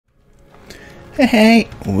Hey,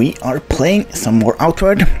 we are playing some more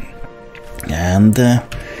Outward, and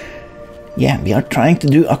yeah, we are trying to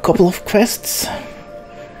do a couple of quests.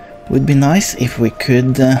 Would be nice if we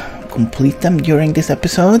could complete them during this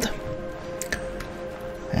episode,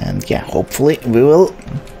 and yeah, hopefully we will.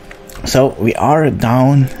 So we are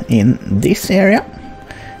down in this area,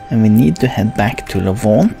 and we need to head back to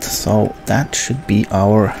Levant, so that should be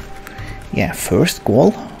our first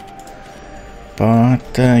goal.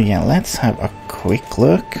 But yeah, let's have a quick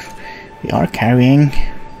look. We are carrying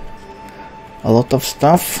a lot of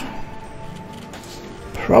stuff.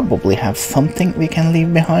 Probably have something we can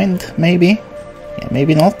leave behind, maybe. Yeah,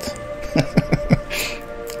 maybe not.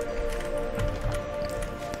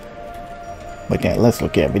 But yeah, let's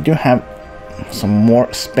look. Yeah, we do have some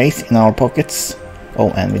more space in our pockets. Oh,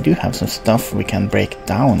 and we do have some stuff we can break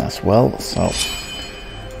down as well. So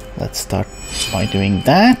let's start by doing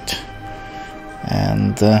that.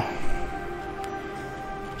 And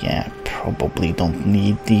yeah, probably don't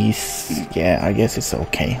need these. Yeah, I guess it's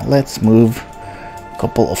okay. Let's move a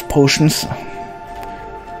couple of potions.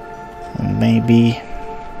 And maybe,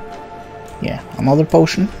 yeah, another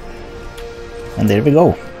potion. And there we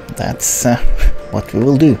go. That's what we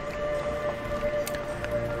will do.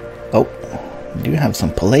 Oh, we do have some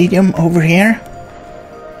palladium over here.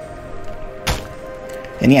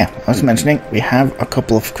 And yeah, I was mentioning, we have a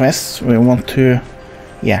couple of quests we want to,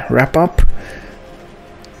 wrap up.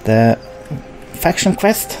 The faction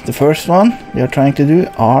quest, the first one we are trying to do,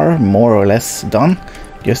 are more or less done.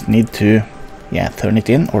 Just need to, turn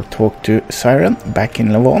it in or talk to Siren back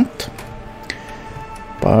in Levant.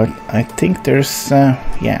 But I think there's, a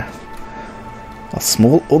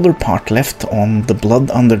small other part left on the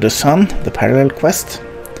Blood Under the Sun, the parallel quest.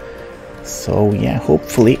 So yeah,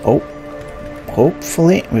 hopefully,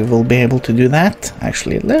 hopefully we will be able to do that.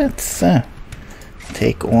 Actually, let's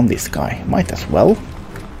take on this guy. Might as well.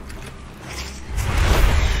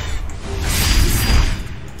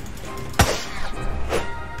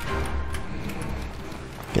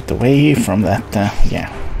 Get away from that,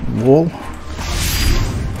 wall.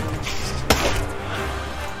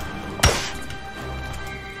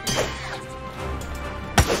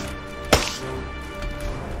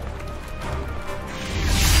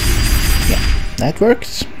 That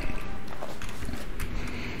works.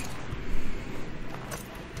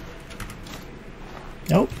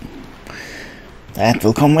 Nope. That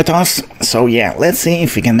will come with us. So yeah, let's see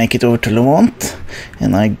if we can make it over to Levant.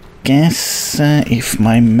 And I guess if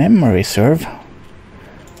my memory serves,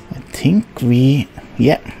 I think we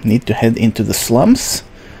need to head into the slums,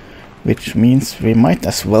 which means we might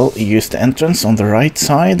as well use the entrance on the right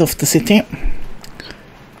side of the city.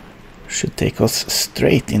 Should take us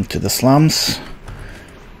straight into the slums.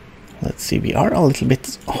 Let's see, we are a little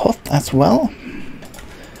bit hot as well.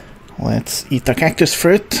 Let's eat a cactus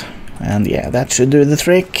fruit, and yeah, that should do the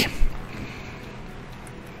trick.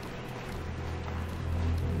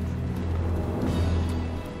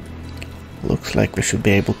 Looks like we should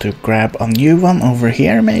be able to grab a new one over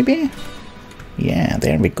here, maybe? Yeah,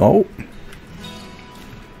 there we go.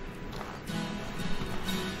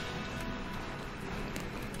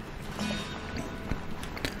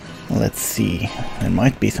 Let's see, there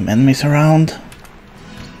might be some enemies around.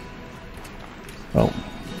 Oh,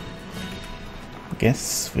 I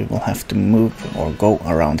guess we will have to move or go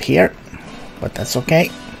around here, but that's okay.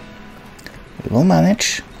 We will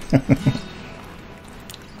manage.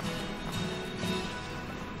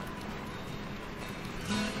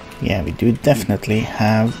 Yeah, we do definitely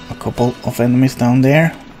have a couple of enemies down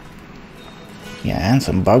there. Yeah, and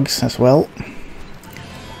some bugs as well.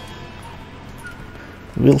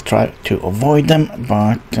 We'll try to avoid them,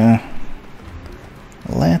 but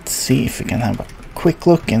let's see if we can have a quick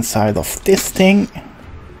look inside of this thing.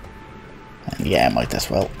 And yeah, might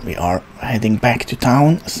as well. We are heading back to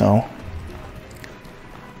town, so...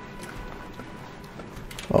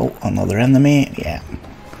 Oh, another enemy, yeah.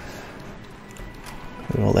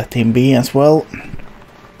 We will let him be as well.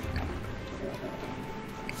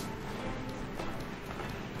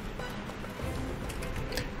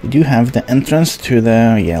 We do have the entrance to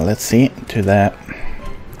the, let's see, to the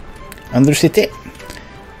Undercity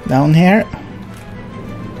down here.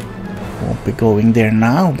 Won't be going there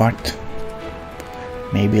now, but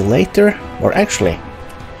maybe later. Or actually,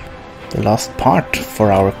 the last part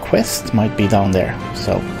for our quest might be down there.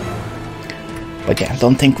 So, but yeah,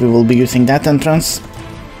 don't think we will be using that entrance.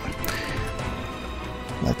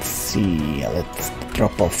 Let's see, let's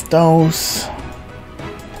drop off those.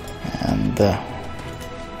 And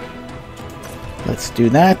let's do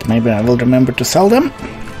that. Maybe I will remember to sell them.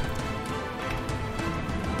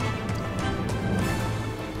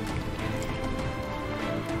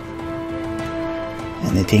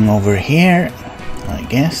 Anything over here? I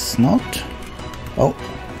guess not. Oh,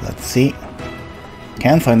 let's see.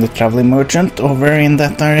 Can't find the traveling merchant over in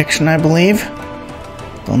that direction, I believe.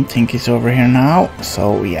 Don't think he's over here now.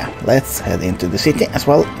 So yeah, let's head into the city as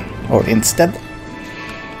well. Or instead.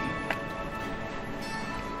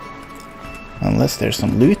 Unless there's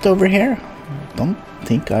some loot over here. Don't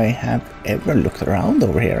think I have ever looked around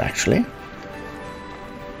over here actually.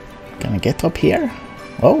 Can I get up here?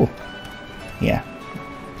 Oh, yeah.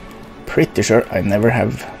 Pretty sure I never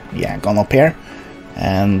have, gone up here.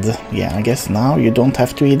 And yeah, I guess now you don't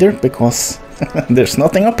have to either, because there's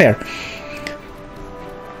nothing up here.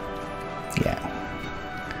 Yeah.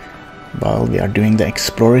 While we are doing the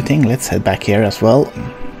explorer thing, let's head back here as well.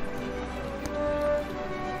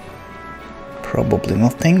 Probably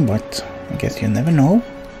nothing, but I guess you never know.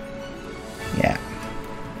 Yeah.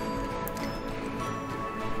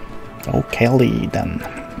 Okay then.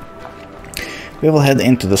 We will head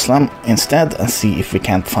into the slum instead and see if we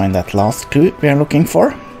can't find that last clue we are looking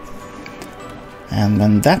for. And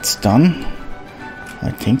when that's done, I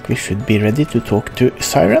think we should be ready to talk to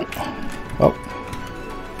Siren. Oh,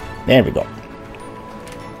 there we go.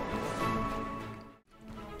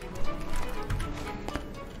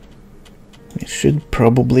 We should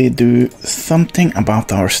probably do something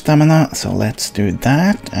about our stamina, so let's do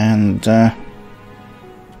that. And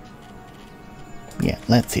yeah,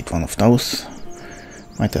 let's eat one of those.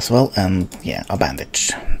 Might as well, and yeah, a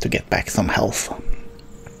bandage to get back some health.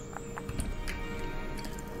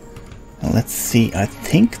 Let's see, I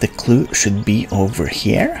think the clue should be over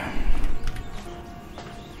here.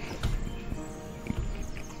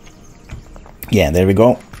 Yeah, there we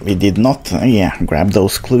go. We did not grab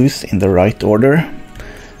those clues in the right order.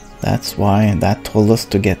 That's why that told us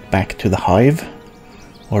to get back to the hive,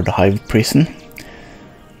 or the hive prison.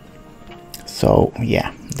 So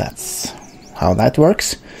yeah, that's how that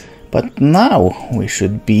works. But now we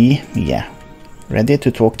should be, ready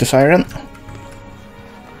to talk to Siren.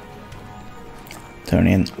 Turn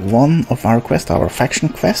in one of our quests, our faction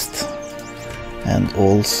quest. And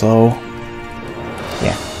also,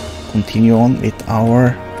 continue on with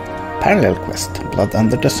our parallel quest, Blood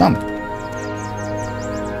Under the Sun.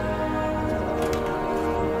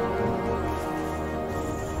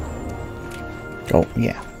 Oh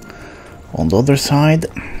yeah, on the other side.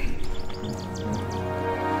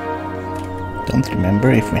 Don't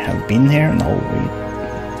remember if we have been here. No,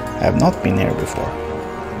 we have not been here before.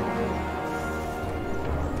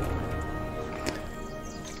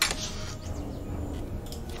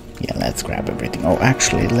 Yeah, let's grab everything. Oh,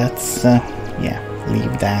 actually, let's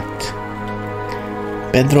leave that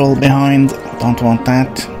bedroll behind. Don't want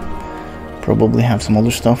that. Probably have some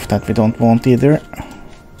other stuff that we don't want either.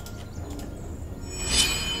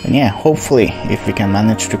 And yeah, hopefully, if we can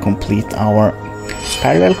manage to complete our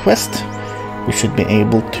parallel quest, we should be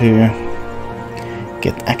able to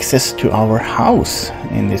get access to our house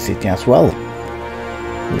in the city as well,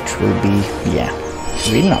 which will be,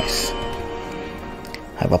 really nice.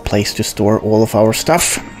 Have a place to store all of our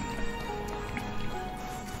stuff.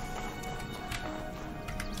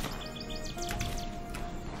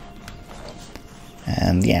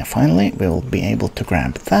 And yeah, finally we'll be able to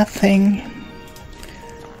grab that thing.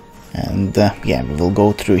 And we will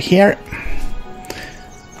go through here.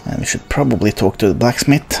 And we should probably talk to the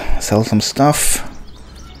blacksmith, sell some stuff.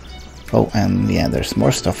 Oh, and yeah, there's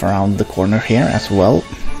more stuff around the corner here as well.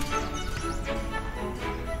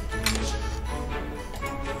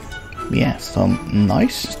 Yeah, some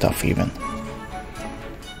nice stuff even.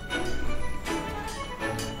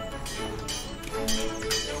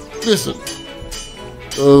 Listen.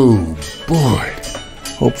 Oh boy.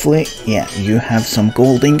 Hopefully, you have some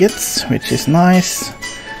gold ingots, which is nice.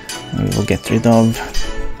 We will get rid of,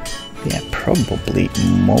 probably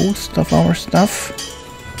most of our stuff.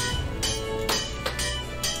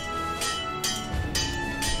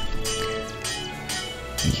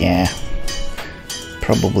 Yeah,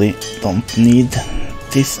 probably don't need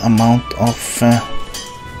this amount of,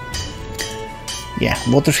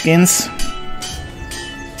 water skins.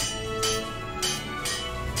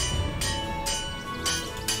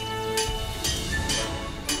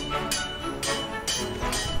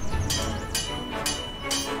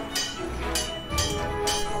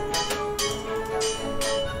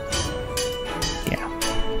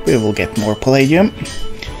 We will get more palladium,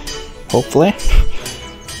 hopefully.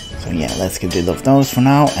 So yeah, let's get rid of those for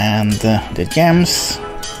now, and the gems,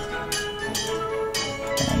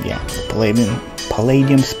 and the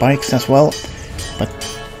palladium spikes as well. But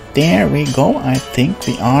there we go. I think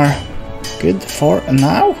we are good for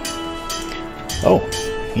now. Oh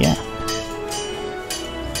yeah,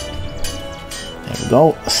 there we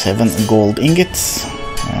go, 7 gold ingots,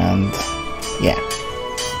 and yeah.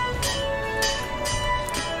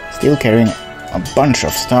 Still carrying a bunch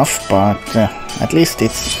of stuff, but at least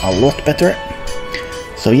it's a lot better.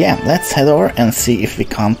 So yeah, let's head over and see if we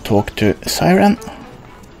can't talk to Siren.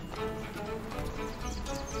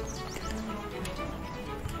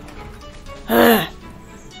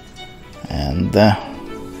 And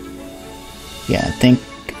yeah, I think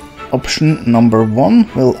option number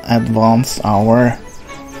 1 will advance our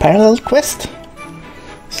parallel quest.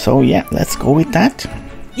 So yeah, let's go with that.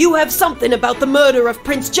 You have something about the murder of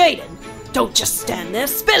Prince Jaden. Don't just stand there,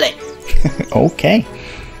 spill it! Okay.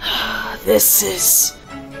 This is...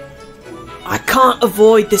 I can't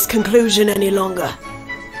avoid this conclusion any longer.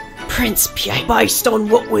 Prince Pietro... Based on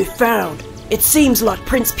what we've found, it seems like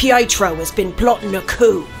Prince Pietro has been plotting a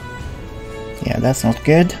coup. Yeah, that's not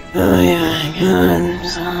good.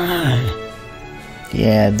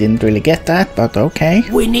 Yeah, didn't really get that, but okay.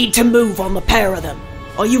 We need to move on the pair of them.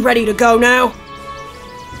 Are you ready to go now?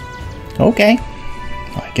 Okay,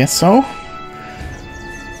 I guess so.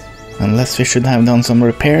 Unless we should have done some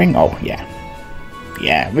repairing. Oh, yeah.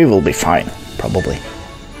 Yeah, we will be fine, probably.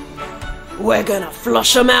 We're gonna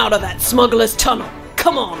flush them out of that smuggler's tunnel.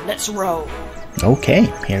 Come on, let's roll.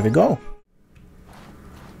 Okay, here we go.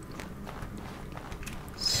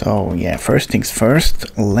 So, yeah, first things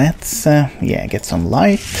first, let's, yeah, get some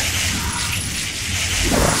light.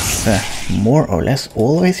 That's more or less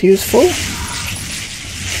always useful.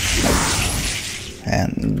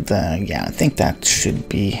 And, yeah, I think that should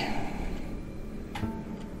be...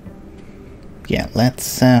 Yeah,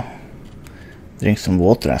 let's drink some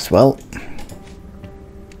water as well.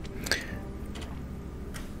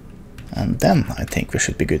 And then I think we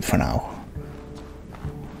should be good for now.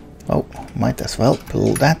 Oh, might as well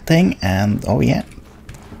pull that thing and, oh yeah,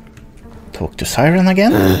 talk to Siren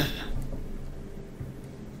again.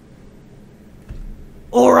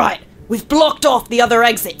 Alright, we've blocked off the other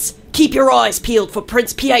exits. Keep your eyes peeled for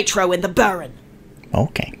Prince Pietro and the Baron.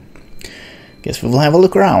 Okay, guess we will have a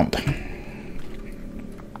look around.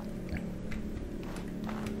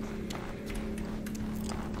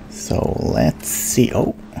 So let's see.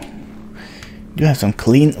 Oh, do have some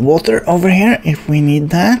clean water over here if we need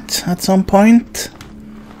that at some point.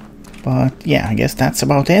 But yeah, I guess that's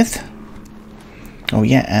about it. Oh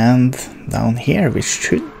yeah, and down here we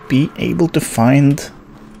should be able to find...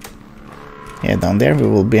 Yeah, down there we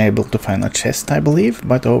will be able to find a chest, I believe.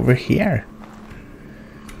 But over here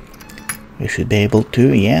we should be able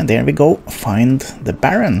to, yeah, there we go, find the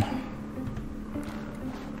Baron.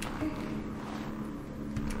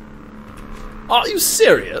 Are you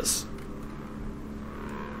serious?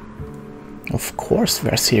 Of course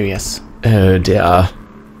we're serious. Oh dear.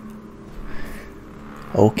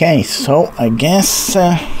 Okay, so I guess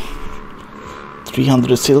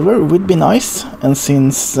 300 silver would be nice, and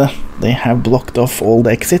since they have blocked off all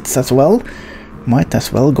the exits as well, might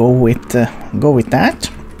as well go with that.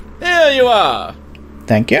 Here you are.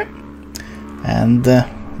 Thank you, and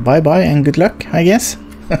bye bye and good luck, I guess.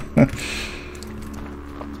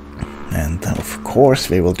 And of course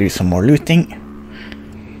we will do some more looting.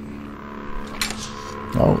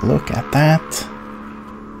 Oh, look at that.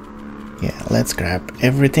 Yeah, let's grab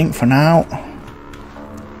everything for now.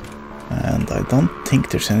 And I don't think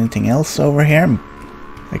there's anything else over here,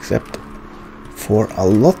 except for a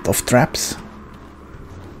lot of traps.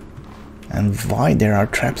 And why there are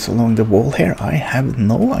traps along the wall here, I have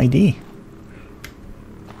no idea.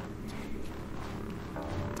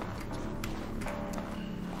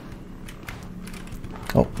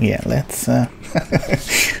 Oh yeah, let's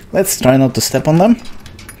let's try not to step on them.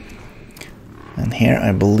 And here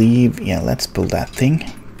I believe, yeah, let's pull that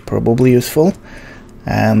thing, probably useful.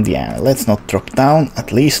 And yeah, let's not drop down,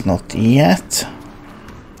 at least not yet.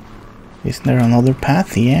 Isn't there another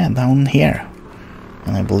path? Yeah, down here.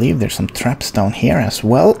 And I believe there's some traps down here as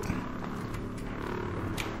well.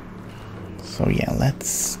 So yeah,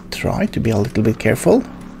 let's try to be a little bit careful.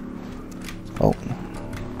 Oh.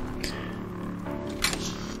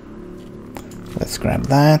 Let's grab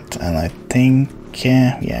that, and I think,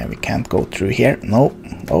 yeah, we can't go through here. No.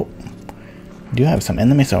 Oh, we do have some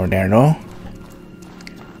enemies over there though.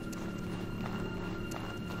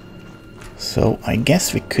 So I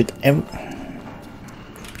guess we could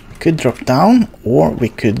drop down, or we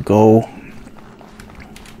could go,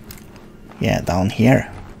 yeah, down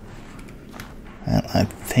here. And I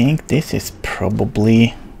think this is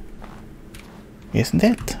probably, isn't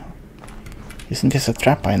it? Isn't this a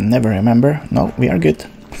trap? I never remember. No, we are good.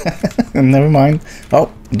 Never mind. Oh,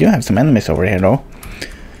 we do have some enemies over here though.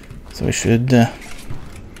 So we should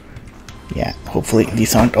Yeah, hopefully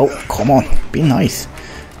these aren't... Oh, come on, be nice.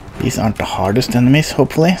 These aren't the hardest enemies,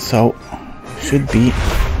 hopefully, so should be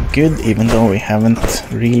good, even though we haven't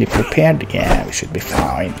really prepared. Yeah, we should be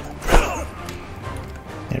fine.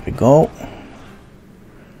 There we go.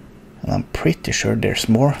 And I'm pretty sure there's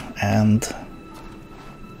more, and...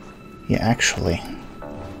 yeah, actually...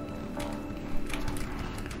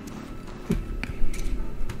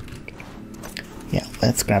 yeah,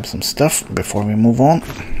 let's grab some stuff before we move on.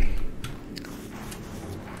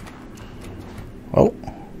 Oh,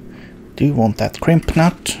 do you want that crimp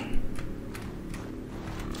nut?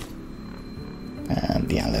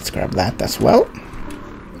 And yeah, let's grab that as well.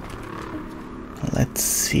 Let's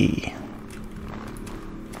see.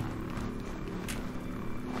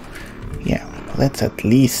 Yeah, let's at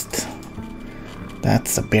least...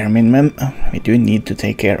 that's a bare minimum. We do need to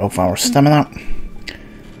take care of our stamina.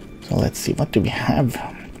 So let's see, what do we have?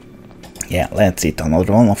 Yeah, let's eat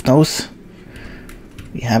another one of those.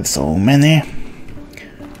 We have so many.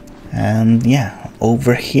 And yeah,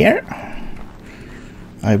 over here,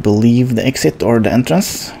 I believe the exit or the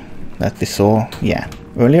entrance that we saw, yeah,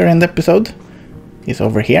 earlier in the episode is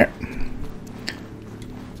over here.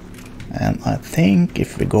 And I think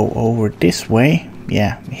if we go over this way,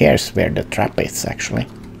 yeah, here's where the trap is actually.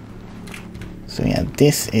 So yeah,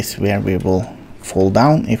 this is where we will fall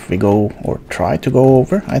down if we go, or try to go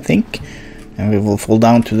over, I think. And we will fall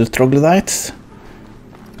down to the troglodytes.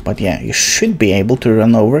 But yeah, you should be able to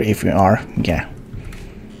run over if you are, yeah,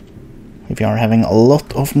 if you are having a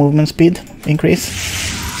lot of movement speed increase.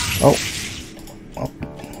 Oh, oh.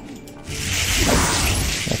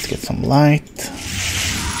 Let's get some light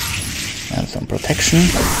and some protection.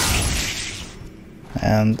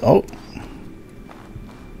 And oh,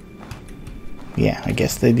 yeah, I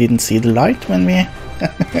guess they didn't see the light when we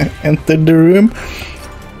entered the room.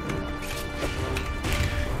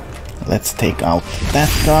 Let's take out that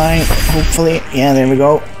guy, hopefully. Yeah, there we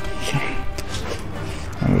go.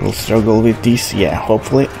 And we will struggle with these, yeah,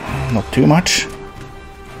 hopefully. Not too much.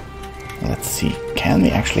 Let's see, can we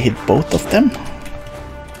actually hit both of them?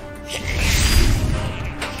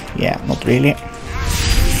 Yeah, not really.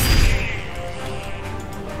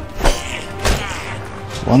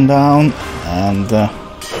 One down, and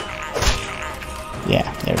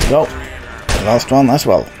yeah, there we go. The last one as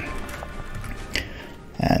well.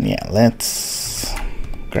 And yeah, let's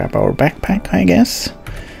grab our backpack, I guess.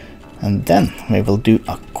 And then we will do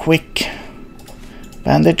a quick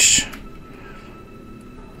bandage.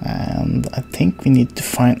 And I think we need to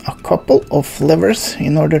find a couple of levers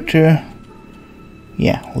in order to,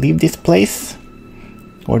 yeah, leave this place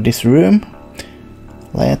or this room.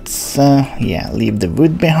 Let's, yeah, leave the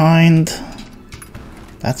wood behind.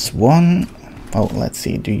 That's one. Oh, let's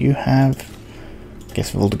see, do you have...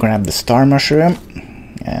 guess we'll grab the star mushroom.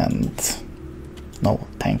 And... no,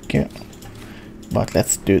 thank you. But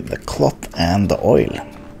let's do the cloth and the oil.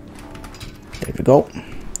 There we go.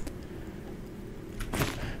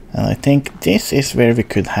 And I think this is where we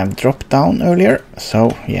could have dropped down earlier.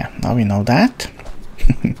 So, yeah, now we know that.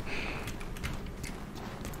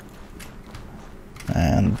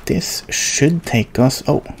 And this should take us...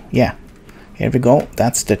 oh, yeah. Here we go.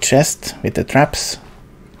 That's the chest with the traps.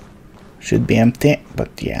 Should be empty,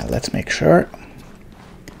 but yeah, let's make sure.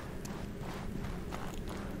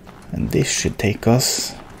 And this should take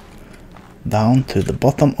us down to the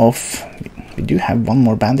bottom of... we do have one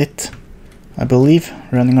more bandit, I believe,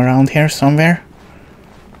 running around here somewhere.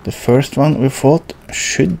 The first one we fought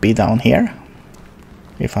should be down here,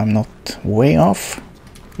 if I'm not way off.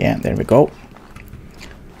 Yeah, there we go.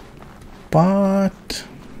 But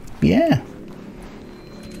yeah,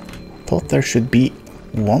 thought there should be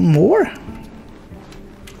one more.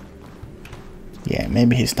 Yeah,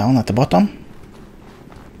 maybe he's down at the bottom.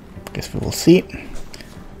 Guess we will see.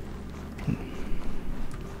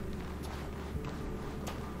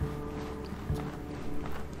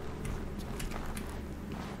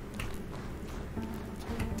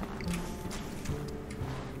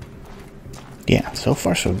 Yeah, so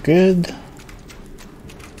far so good.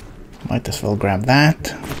 Might as well grab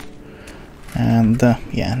that. And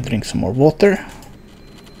yeah, drink some more water.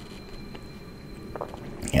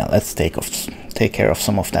 Yeah, let's take care of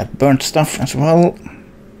some of that burnt stuff as well.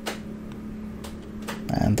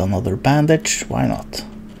 And another bandage, why not?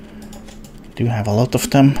 Do have a lot of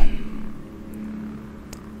them.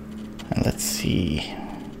 And let's see.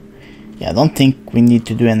 Yeah, I don't think we need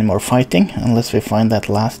to do any more fighting unless we find that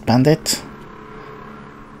last bandit.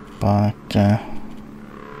 But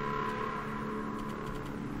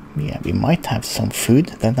yeah, we might have some food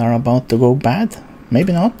that are about to go bad.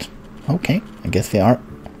 Maybe not. Okay, I guess we are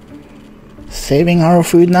saving our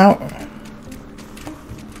food now.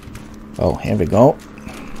 Oh, here we go.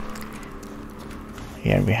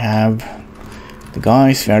 Here we have the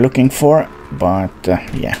guys we are looking for, but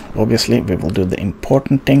yeah, obviously we will do the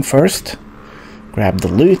important thing first. Grab the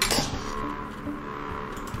loot.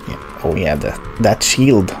 Yeah. Oh yeah, that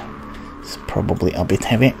shield is probably a bit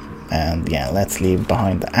heavy. And yeah, let's leave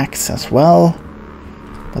behind the axe as well.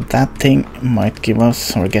 But that thing might give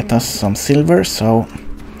us or get us some silver, so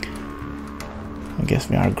I guess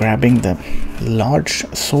we are grabbing the large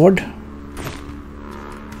sword.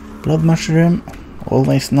 Blood mushroom,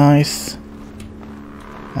 always nice.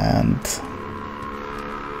 And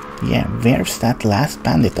yeah, where's that last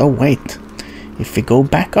bandit? Oh wait, if we go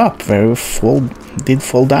back up where we did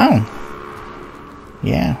fall down.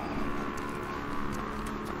 Yeah.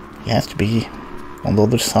 He has to be on the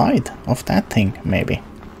other side of that thing, maybe.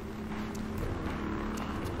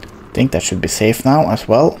 I think that should be safe now as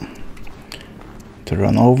well. To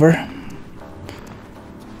run over.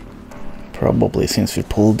 Probably since we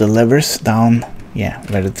pulled the levers down, yeah,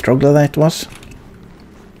 where the troglodyte was.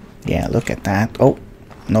 Yeah, look at that. Oh,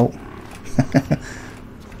 no.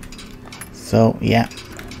 So, yeah.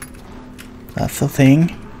 That's the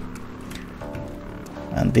thing.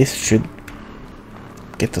 And this should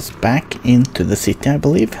get us back into the city, I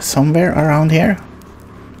believe. Somewhere around here.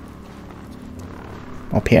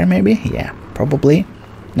 Up here, maybe? Yeah, probably.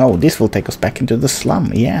 No, this will take us back into the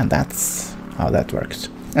slum. Yeah, that's how that works.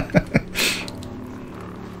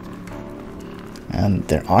 And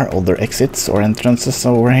there are other exits or entrances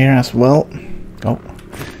over here as well. Oh,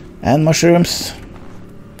 and mushrooms.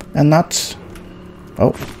 And nuts.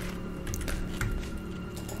 Oh.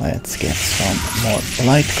 Let's get some more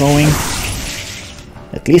light going.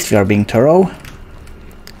 At least we are being thorough.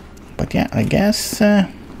 But yeah, I guess there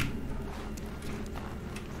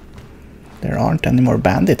aren't any more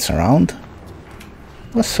bandits around.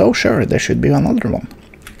 I was so sure there should be another one.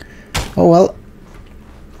 Oh well.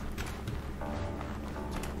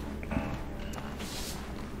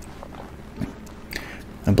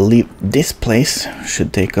 I believe this place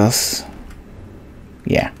should take us,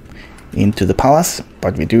 yeah, into the palace,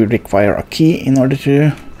 but we do require a key in order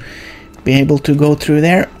to be able to go through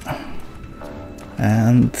there.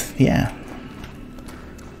 And yeah,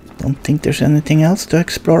 don't think there's anything else to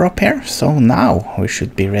explore up here, so now we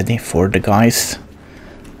should be ready for the guys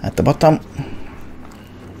at the bottom.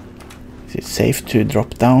 Is it safe to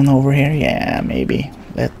drop down over here? Yeah, maybe.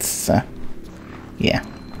 Let's yeah,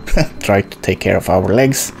 try to take care of our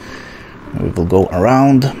legs. We will go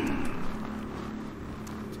around.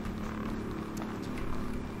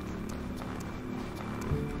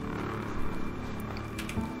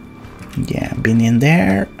 Yeah, been in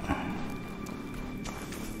there.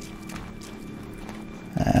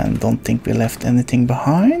 And don't think we left anything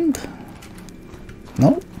behind.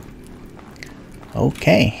 No?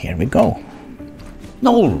 Okay, here we go.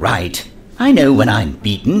 All right. I know when I'm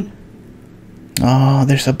beaten. Oh,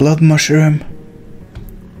 there's a blood mushroom.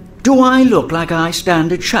 Do I look like I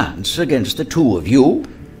stand a chance against the two of you?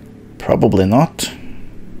 Probably not.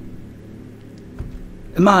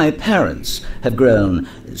 My parents have grown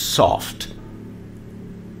soft.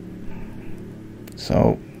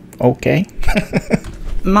 So, okay.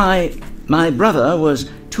 My brother was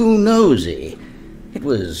too nosy. It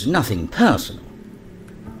was nothing personal.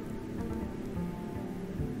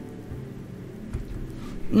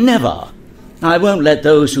 Never. I won't let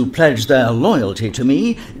those who pledge their loyalty to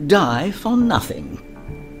me die for nothing.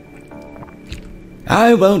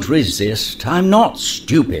 I won't resist. I'm not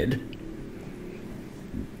stupid.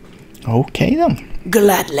 Okay then.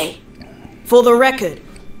 Gladly. For the record,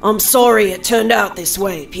 I'm sorry it turned out this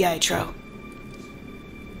way, Pietro.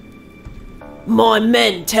 My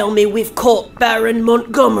men tell me we've caught Baron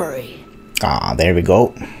Montgomery. Ah, there we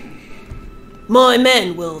go. My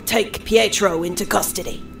men will take Pietro into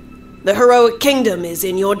custody. The heroic kingdom is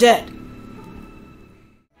in your debt.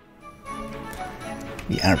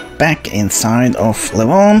 We are back inside of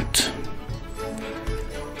Levant.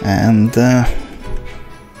 And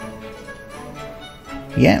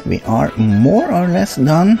yeah, we are more or less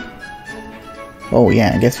done. Oh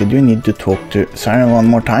yeah, I guess we do need to talk to Siren one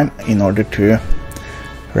more time in order to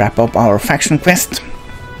wrap up our faction quest.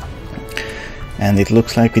 And it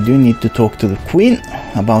looks like we do need to talk to the Queen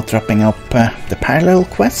about wrapping up the parallel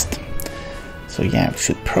quest. So yeah, we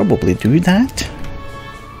should probably do that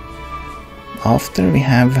after we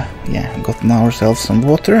have, yeah, gotten ourselves some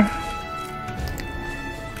water.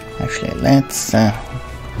 Actually, let's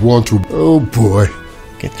Want to... Oh boy.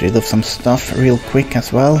 get rid of some stuff real quick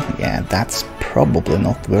as well. Yeah, that's probably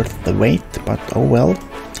not worth the wait, but oh well.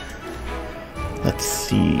 Let's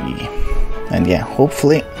see. And yeah,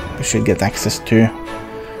 hopefully we should get access to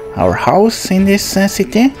our house in this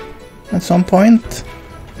city at some point.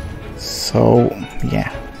 So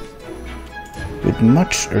yeah, we'd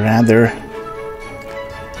much rather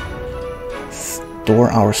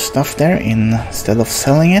store our stuff there instead of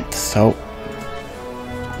selling it. So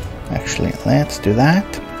actually, let's do that.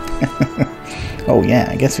 Oh yeah,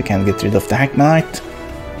 I guess we can get rid of the Hackmanite.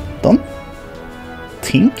 Don't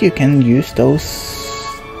think you can use those.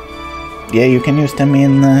 Yeah, you can use them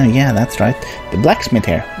in, yeah, that's right. The blacksmith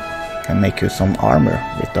here can make you some armor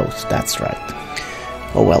with those, that's right.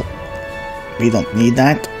 Oh well, we don't need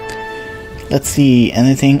that. Let's see,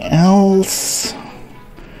 anything else?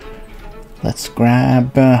 Let's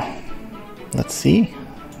grab, let's see,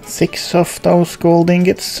 6 of those gold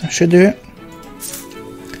ingots should do.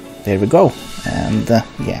 There we go. And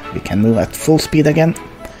yeah, we can move at full speed again.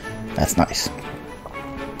 That's nice.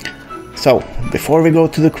 So, before we go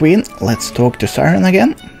to the Queen, let's talk to Siren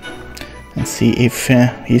again and see if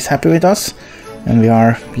he's happy with us. And we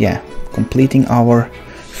are, yeah, completing our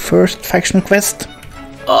first faction quest.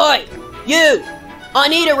 Oi! You! I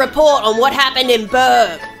need a report on what happened in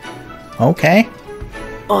Berg. Okay.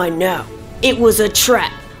 I know. It was a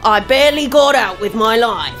trap. I barely got out with my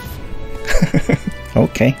life.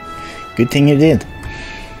 Okay. Good thing you did.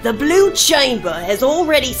 The Blue Chamber has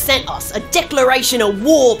already sent us a declaration of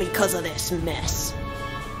war because of this mess.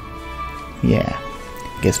 Yeah.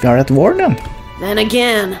 Guess we are at war then. Then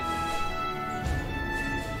again...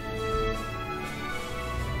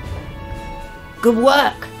 Good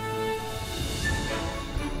work.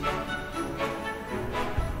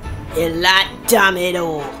 Damn it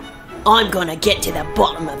all. I'm gonna get to the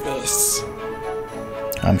bottom of this.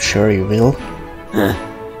 I'm sure you will. Huh.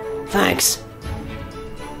 Thanks.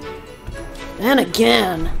 Then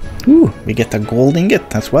again... Ooh, we get a gold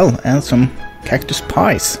ingot as well, and some cactus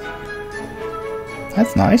pies.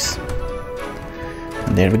 That's nice.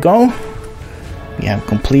 And there we go. We have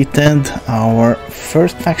completed our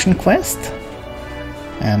first faction quest.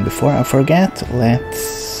 And before I forget,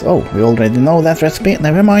 let's... Oh, we already know that recipe.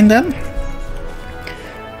 Never mind then.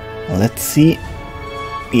 Let's see.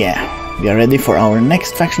 Yeah, we are ready for our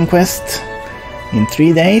next faction quest in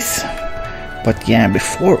 3 days. But yeah,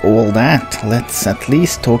 before all that, let's at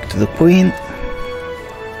least talk to the Queen.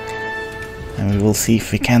 And we will see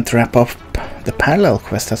if we can't wrap up the parallel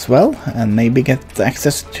quest as well, and maybe get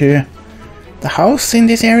access to the house in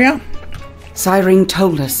this area. Cyrene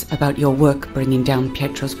told us about your work bringing down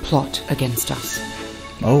Pietro's plot against us.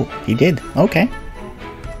 Oh, he did. Okay.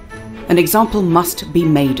 An example must be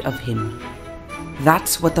made of him.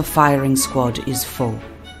 That's what the firing squad is for.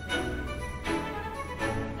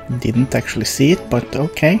 Didn't actually see it, but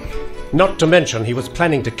okay. Not to mention he was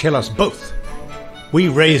planning to kill us both. We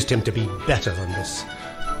raised him to be better than this.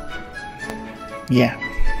 Yeah.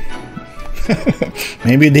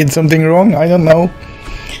 Maybe you did something wrong, I don't know.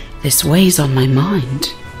 This weighs on my mind.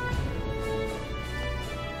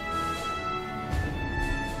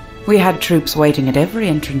 We had troops waiting at every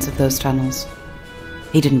entrance of those tunnels.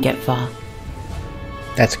 He didn't get far.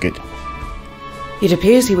 That's good. It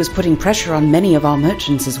appears he was putting pressure on many of our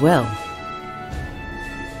merchants as well.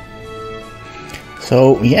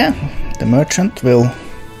 So, yeah, the merchant will,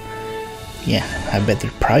 yeah, have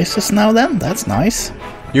better prices now then. That's nice.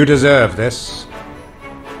 You deserve this.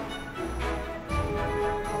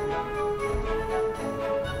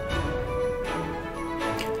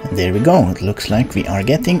 And there we go. It looks like we are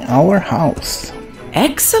getting our house.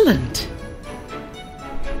 Excellent!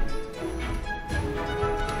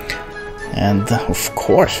 And of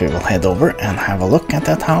course we will head over and have a look at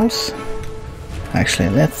that house. Actually,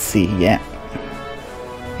 let's see, yeah.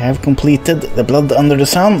 We have completed the Blood Under the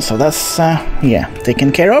Sun, so that's, yeah,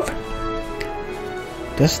 taken care of.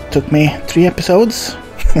 Just took me 3 episodes.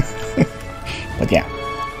 But yeah,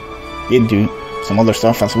 did do some other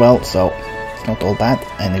stuff as well, so it's not all bad.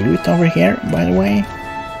 Any loot over here, by the way?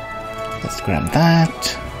 Let's grab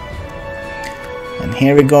that. And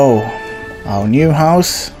here we go. Our new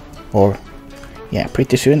house. Or, yeah,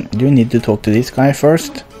 pretty soon. I do need to talk to this guy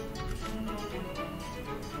first.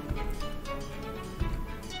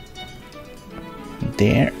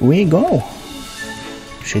 There we go.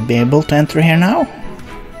 Should be able to enter here now.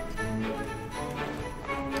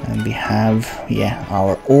 And we have, yeah,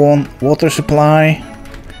 our own water supply.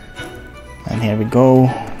 And here we go.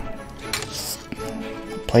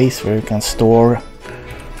 A place where we can store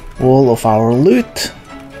all of our loot.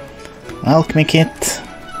 Alchemy kit.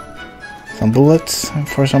 Some bullets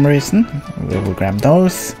for some reason. We will grab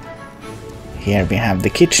those. Here we have the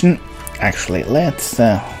kitchen. Actually, let's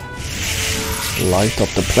light up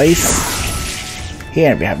the place.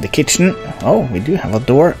 Here we have the kitchen. Oh, we do have a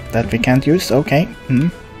door that we can't use. Okay.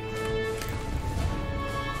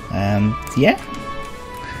 And yeah.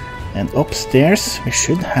 And upstairs we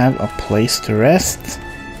should have a place to rest.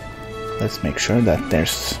 Let's make sure that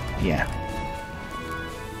there's, yeah.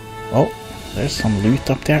 Oh, there's some loot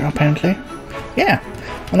up there apparently. Yeah,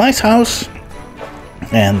 a nice house.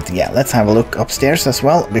 And yeah, let's have a look upstairs as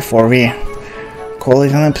well before we call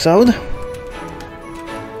it an episode.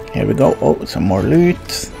 Here we go. Oh, some more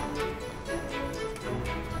loot.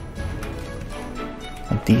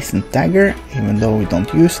 A decent dagger, even though we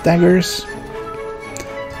don't use daggers.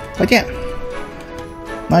 But yeah,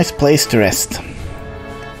 nice place to rest.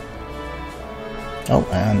 Oh,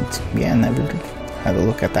 and yeah, never had a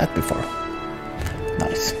look at that before.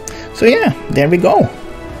 Nice. So yeah, there we go.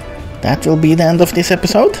 That will be the end of this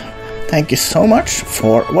episode. Thank you so much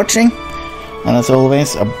for watching. And as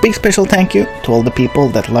always, a big special thank you to all the people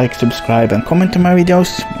that like, subscribe and comment to my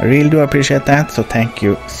videos. I really do appreciate that, so thank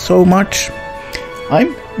you so much.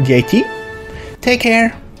 I'm JT. Take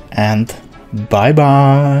care and bye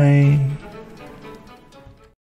bye.